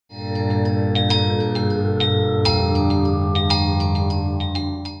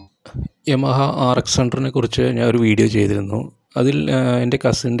Yamaha RX-100നെ കുറിച്ച് ഞാൻ ഒരു വീഡിയോ ചെയ്തിരുന്നു. അതിൽ എൻ്റെ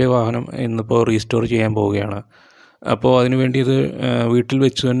കസിൻ്റെ വാഹനം ഇന്നിപ്പോൾ റീസ്റ്റോർ ചെയ്യാൻ പോവുകയാണ്. അപ്പോൾ അതിനുവേണ്ടി ഇത് വീട്ടിൽ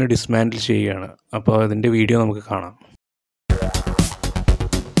വെച്ച് തന്നെ ഡിസ്മാൻറ്റിൽ ചെയ്യുകയാണ്. അപ്പോൾ അതിൻ്റെ വീഡിയോ നമുക്ക് കാണാം.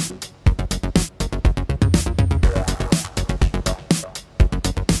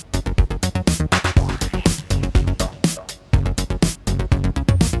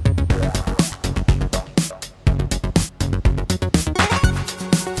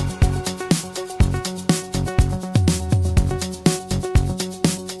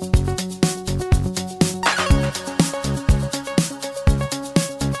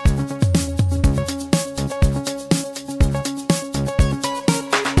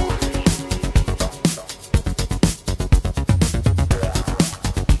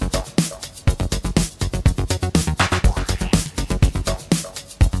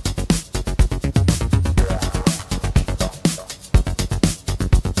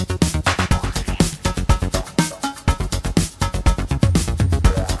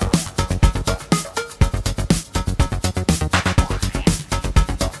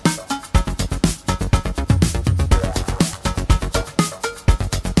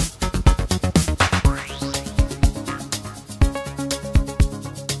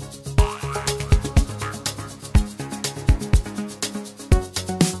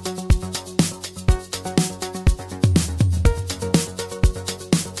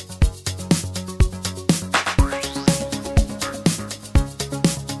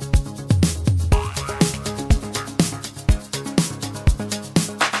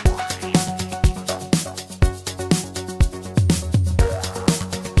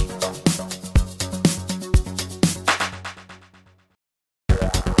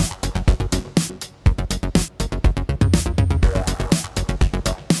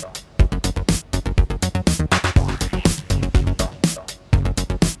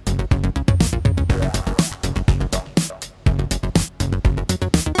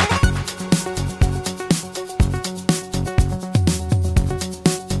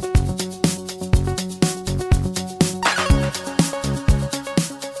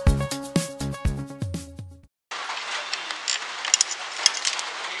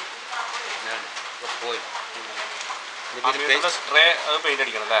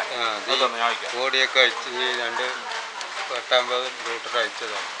 ബോഡിയൊക്കെ അഴിച്ച് 2 850 ലിറ്റർ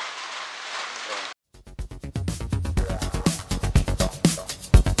അഴിച്ചതാണ്.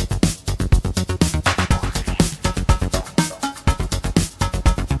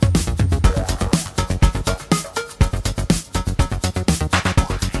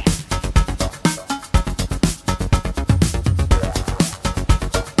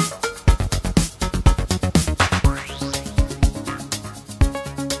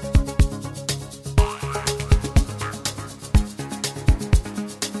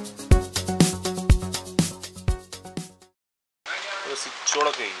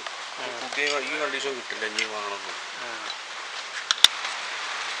 സ്വിച്ചോടൊക്കെ പുതിയ ഈ കണ്ടീഷൻ കിട്ടില്ല, ഇനി വാങ്ങണമെന്ന്.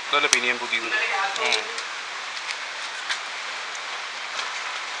 അതല്ല പിന്നെയും പുതിയത്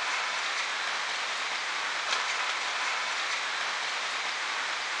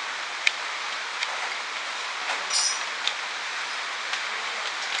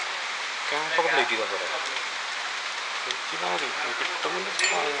ക്യാമ്പൊക്കെ പ്ലേറ്റ് ചെയ്താൽ പോരാ, മതി കിട്ടുന്നുണ്ട്.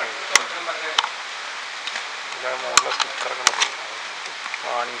 മുകളിലെ സ്റ്റിക്കറൊക്കെ മതി,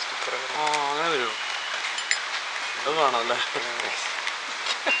 വാണി സ്റ്റിക്കറൊക്കെ. അങ്ങനെ വരുമോ? അത് വേണമല്ലേ?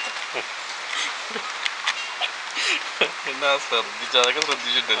 എന്നാ ശ്രദ്ധിച്ചു, അതൊക്കെ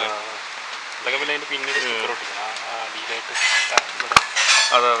ശ്രദ്ധിച്ചിട്ടില്ല. അതൊക്കെ പിന്നെ അതിൻ്റെ പിന്നീട് സ്റ്റിക്കർ ഒട്ടിക്കണം അടിയിലായിട്ട്.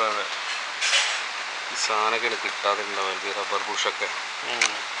 അതെ അതെ അതെ, ഈ സാധനമൊക്കെയാണ് കിട്ടാതെ ഉണ്ടാവും, റബ്ബർ ബുഷൊക്കെ.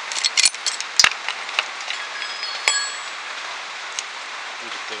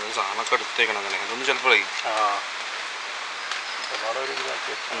 സാധനമൊക്കെ എടുത്തേക്കണം അങ്ങനെ, അതൊന്നും ചിലപ്പോഴേ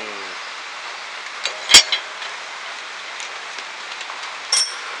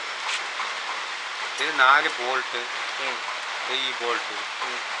ഇത് 4 ബോൾട്ട്, ഈ ബോൾട്ട്,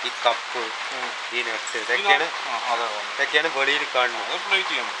 ഈ കപ്പ്, ഈ നെറ്റ്, ഇതൊക്കെയാണ് വെളിയിൽ കാണുന്നത്.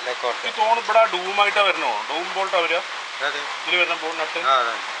 ഇവിടെ ഡൂമായിട്ടാ വരണോ? ഡൂം ബോൾട്ടാ വരിക ഇതിൽ വരുന്ന ബോൾ നട്ട്.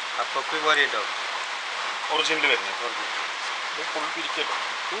 കപ്പ് പോലെ ഉണ്ടാവും ഒറിജിനൽ വരുന്നത്. ഫുൾ പിരിക്കല്ലോ,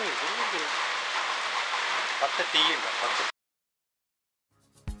 10 ടീ ഉണ്ടോ? 10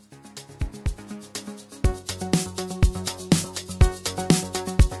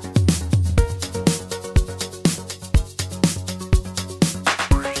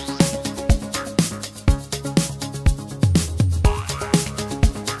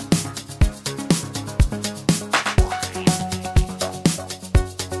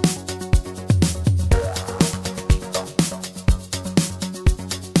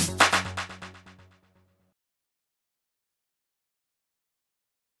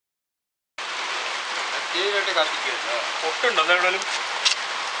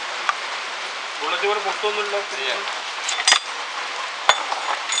 ബുള്ളറ്റ് പോലെ പൊട്ടൊന്നുമില്ല.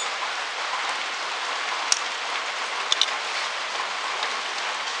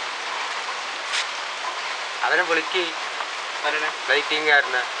 അവനെ വിളിക്ക്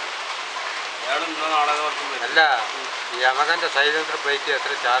പ്ലേറ്റിംഗുകാരനെ. അയാൾ ഇന്നോ നാളെ വർഷം അല്ല, ഈ യമഹന്റെ സൈലൻസർ പ്ലേറ്റ്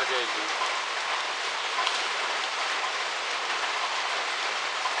എത്ര ചാർജ് വയ്ക്കും?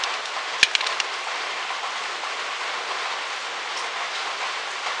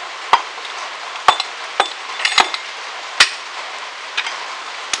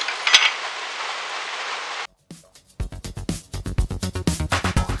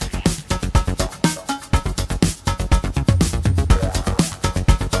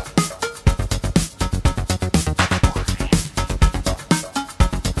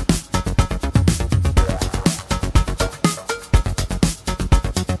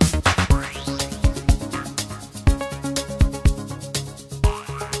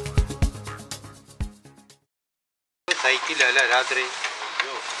 സൈക്കിളല്ല രാത്രി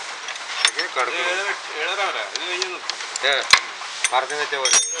പറഞ്ഞു വെച്ച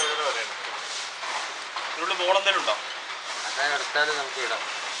പോലെ ബോൾ എന്തെങ്കിലും ഉണ്ടോ? അതാ എടുത്താലും നമുക്ക് ഇടാം.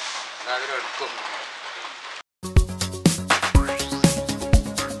 അതവരും എടുക്കും.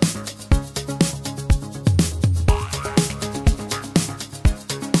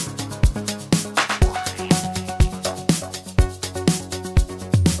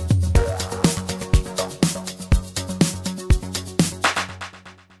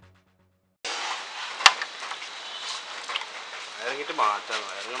 ഇറങ്ങിയിട്ട് മാറ്റാം.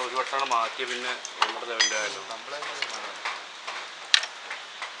 ഇറങ്ങണം ഒരു വട്ടമാണ് മാറ്റിയ പിന്നെ നമ്മുടെ ലെവലിലായാലും.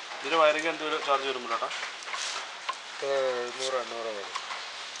 ഇതിന് വയറിങ് എന്തൊരു ചാർജ് വരുമ്പോൾ ചേട്ടാ? 100 വരും.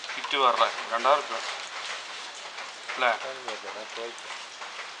 കിറ്റ് വേറെ 2000 രൂപ അല്ലേ?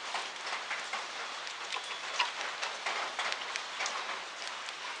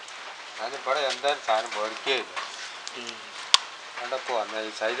 ഞാനിവിടെ എന്തായാലും സാധനം മേടിക്കുകയില്ല. കണ്ടപ്പോൾ വന്ന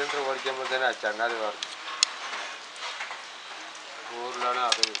ഈ സൈലൻസർ മേടിക്കുമ്പോഴത്തേനും ആ ചങ്ങാതി പറഞ്ഞു 100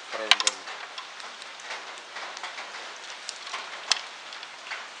 അത് ഇത്രയും.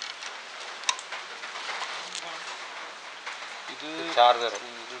 ഇത് ചാർജർ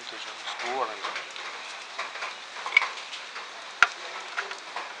സ്ക്രൂ ആണ്.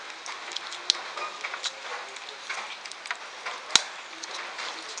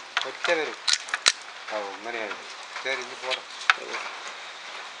 ഒറ്റ വരും. ഓ ഇങ്ങനെയായി. ശരി, ഇനി പോടാം.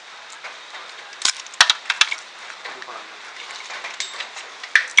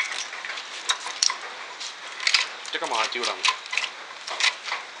 ഒറ്റക്കെ മാറ്റി വിടാം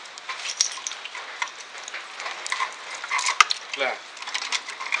അല്ലേ?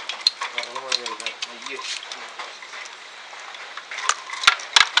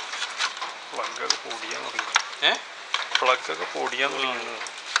 പ്ലഗൊക്കെ പൊടിയാൻ തുടങ്ങി. പ്ലഗൊക്കെ പൊടിയാൻ തുടങ്ങി.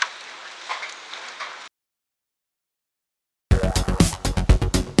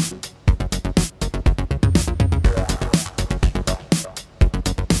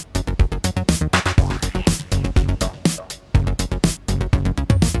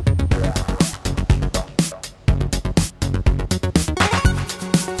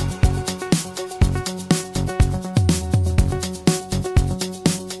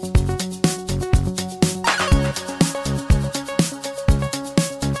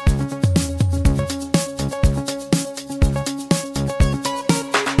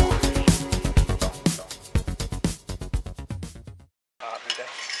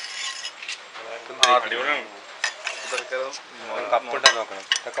 കപ്പുണ്ടാ നോക്കണം.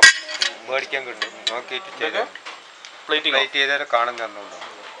 ഇതൊക്കെ മേടിക്കാൻ കിട്ടും. നോക്കിയിട്ട് ചെയ്താൽ പ്ലേറ്റ് ചെയ്താൽ കാണാൻ തന്നുണ്ടോ?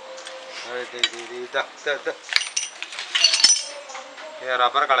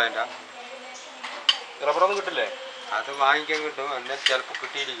 റബ്ബർ കളയണ്ട. റബ്ബറൊന്നും കിട്ടില്ലേ? അത് വാങ്ങിക്കാൻ കിട്ടും. എന്നാൽ ചിലപ്പോൾ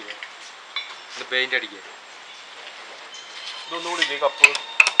കിട്ടിയിരിക്കില്ല. ഇത് പെയിൻ്റ് അടിക്കുക. ഇതൊന്നുകൂടി ഇല്ലേ കപ്പ്?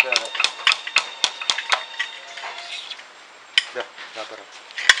 റബ്ബർ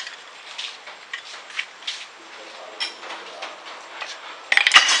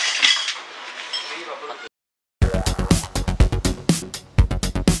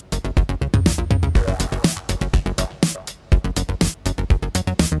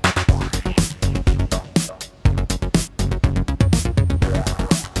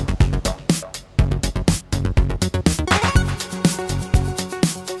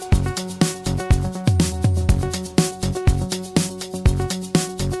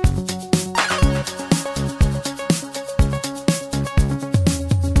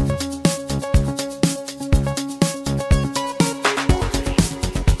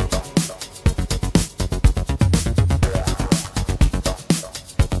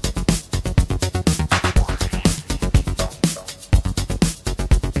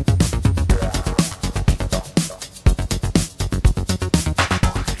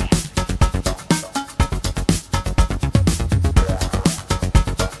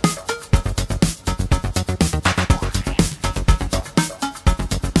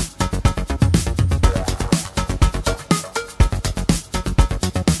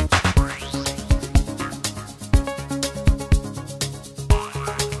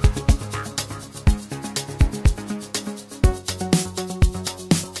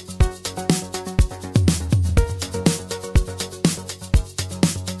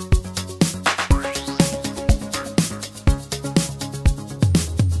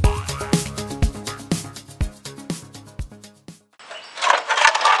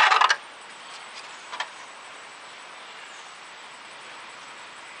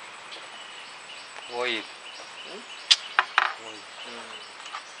പോയി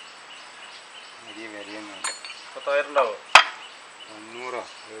വലിയ വിലയൊന്നുമില്ല. 10,000 ഉണ്ടാവോ? 500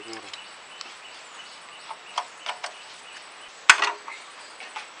 700.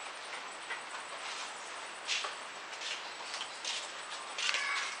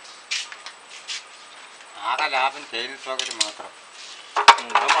 ആകെ ലാഭം ചെയിൻ സോക്കറ്റ് മാത്രം.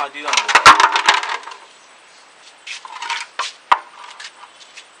 മാറ്റിയതാണ്.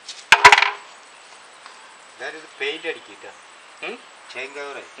 ഇത് പെയിന്റ് അടിക്കിട്ടാ ചെയിൻ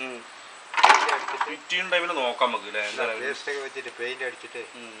കവറേ ഫിറ്റിംഗ് ടൈമിൽ നോക്കാം നമുക്ക് വേസ്റ്റൊക്കെ വെച്ചിട്ട് പെയിന്റ് അടിച്ചിട്ട്.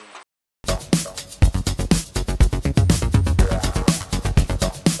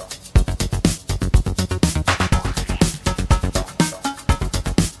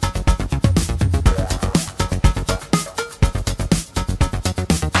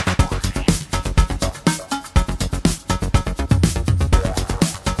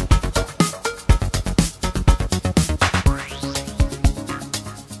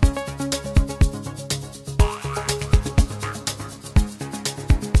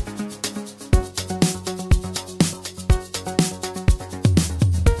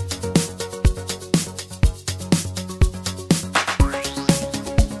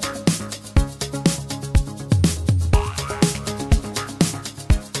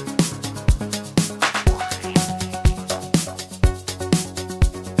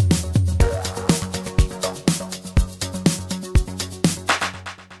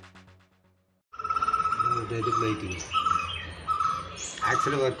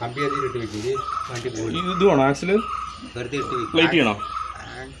 ആക്സിൽ കമ്പി അതിലിട്ട് വെച്ചിട്ട് വണ്ടി പോയി. ഇത് വേണോ ആക്സിൽ? വെറുതെ ഇട്ട് ലൈറ്റ് ചെയ്യണോ?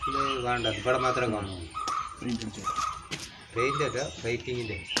 ആക്സിൽ വേണ്ട, ഇവിടെ മാത്രമേ കാണൂ. പെയിൻ്റ് അല്ല,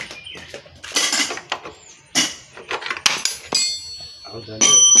 ലൈറ്റിങ്ങിൻ്റെ.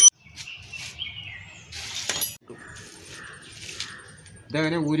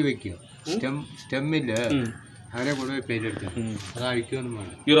 ഇതങ്ങനെ ഊരി വയ്ക്കുക. സ്റ്റെമ്മില്ല അങ്ങനെ കൊണ്ടുപോയി പെയിൻ്റ് അടിച്ചാൽ അത് അഴിക്കൊന്നും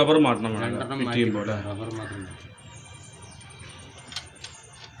വേണം. ഈ റബ്ബർ മാറ്റണം. റബ്ബർ മാത്രം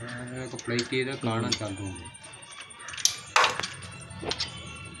പ്ലേറ്റ് ചെയ്താൽ കാണാൻ സാധ്യതയുണ്ട്.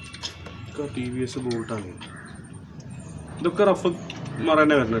 TVS ബോൾട്ടാണ്. ഇതൊക്കെ റഫ്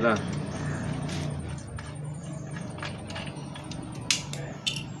മറന്നെ വരുന്നല്ലേ?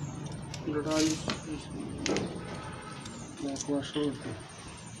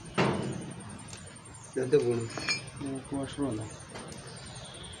 എന്ത് പോണു വാഷറല്ല.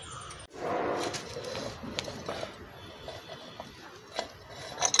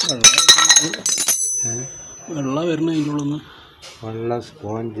 വെള്ളം വരുന്ന അതിൻ്റെ ഉള്ളിൽ നിന്ന് വെള്ളം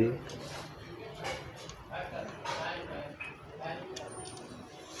സ്പോഞ്ച്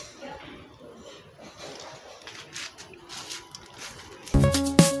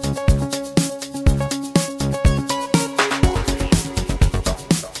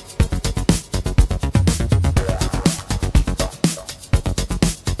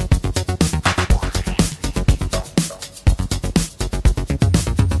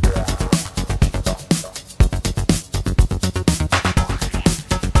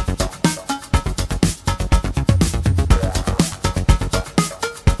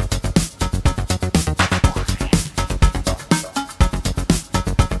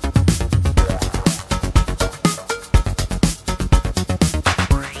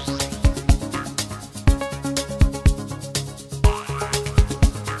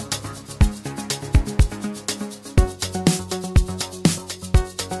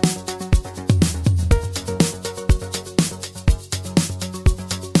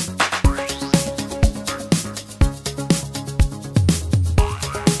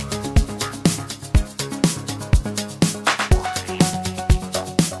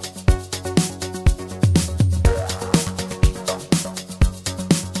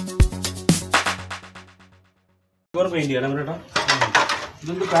പെയിന്റ് ചെയ്യണം കേട്ടോ.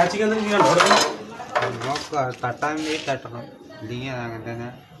 ഇതൊന്ന് പാച്ചിങ് എന്തെങ്കിലും ചെയ്യണോ? നോക്കുക, തട്ടാൻ വേണ്ടി തട്ടണം, ഇല്ലെങ്കിൽ അങ്ങനെ തന്നെ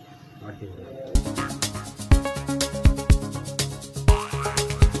മാറ്റി.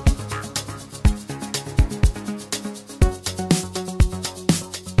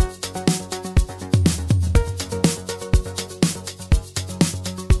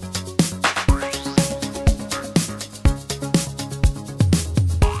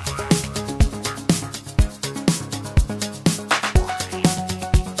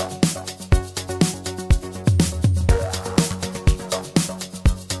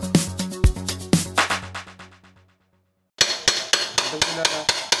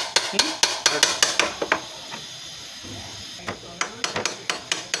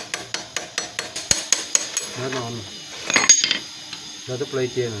 അത്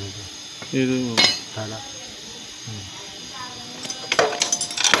പ്ലേറ്റ് ചെയ്യാനാണ് ഇത് തല.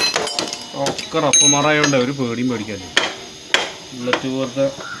 ഒക്കെ റപ്പന്മാരായതുകൊണ്ട് ഒരു പേടിയും പേടിക്കാല്ലേ ബുള്ളറ്റ് പോലത്തെ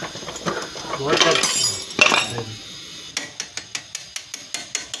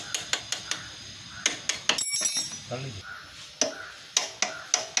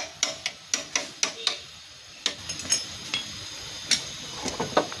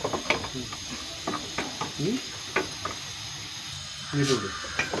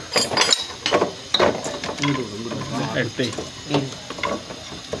എടുത്തേ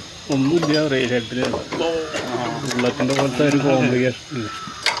ഒന്നുമില്ല ഹെഡിന് ബുള്ളറ്റിൻ്റെ പോലത്തെ ഒരു കോംപ്ലിക്കേഷൻ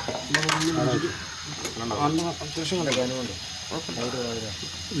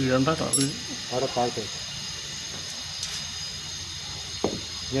ഇടണ്ടാട്ടോ അത് അവിടെ പാട്ട്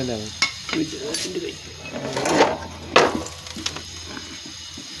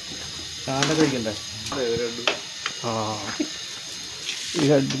സാധനം കഴിക്കണ്ടേ ഈ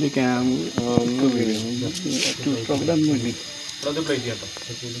ഹെഡിന് ക്യാമ് ഒന്നുമില്ല അത് പ്ലേറ്റ് കേട്ടോ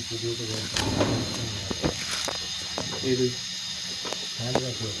ഏത്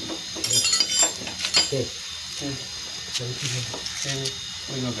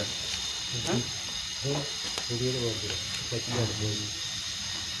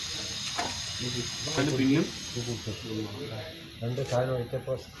പിന്നും രണ്ട് സാധനം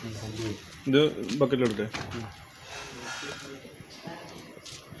ഒഴിച്ചപ്പോൾ ഇത് ബക്കറ്റിലെടുത്തേ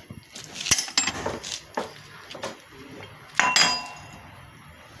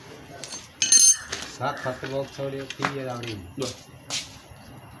सात 10 बॉक्स और ये थी ये रावड़ी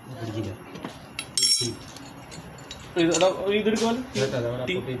पिടിക്കില്ല ഇതെടുക്കാൻ बेटा रावड़ा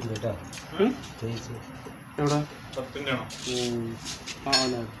पोटेट बेटा तेज എവിടെ 10 ആണോ ആ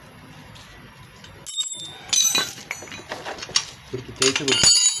അല്ല പിടിക്ക് തേച്ച് കൊടുത്തു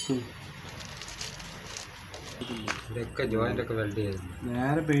ഇതൊക്കെ ജോയിന്റ് ഒക്കെ വെൽഡ് ചെയ്തു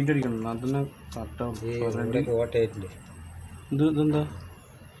നേരെ പെയിന്റ് അടിക്കണം അതന്നെ കറക്റ്റ് ഓട്ടയായിട്ടില്ലേ ഇതെന്താ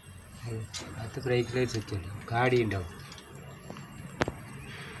അത് ബ്രേക്ക് ലൈറ്റ് സെറ്റ് ചെയ്യണം ഗാഡി ഉണ്ടാവും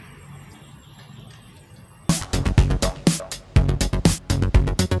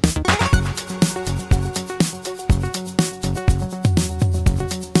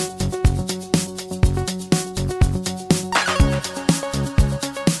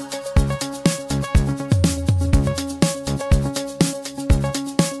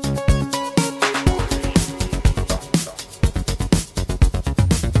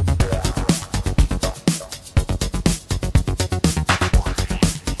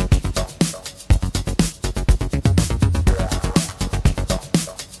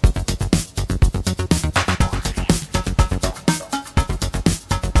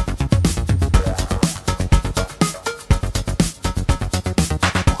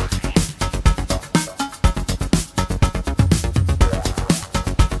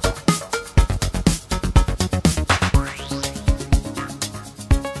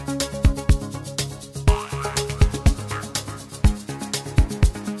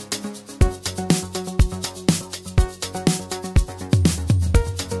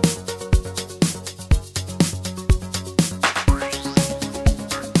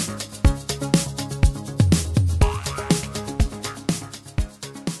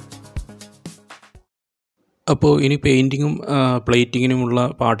അപ്പോൾ ഇനി പെയിൻറ്റിങ്ങും പ്ലേറ്റിങ്ങിനുമുള്ള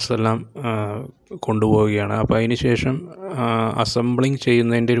പാർട്സ് എല്ലാം കൊണ്ടുപോവുകയാണ്. അപ്പോൾ അതിന് ശേഷം അസംബ്ലിങ്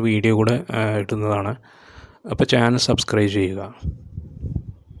ചെയ്യുന്നതിൻ്റെ ഒരു വീഡിയോ കൂടെ ഇടുന്നതാണ്. അപ്പോൾ ചാനൽ സബ്സ്ക്രൈബ് ചെയ്യുക.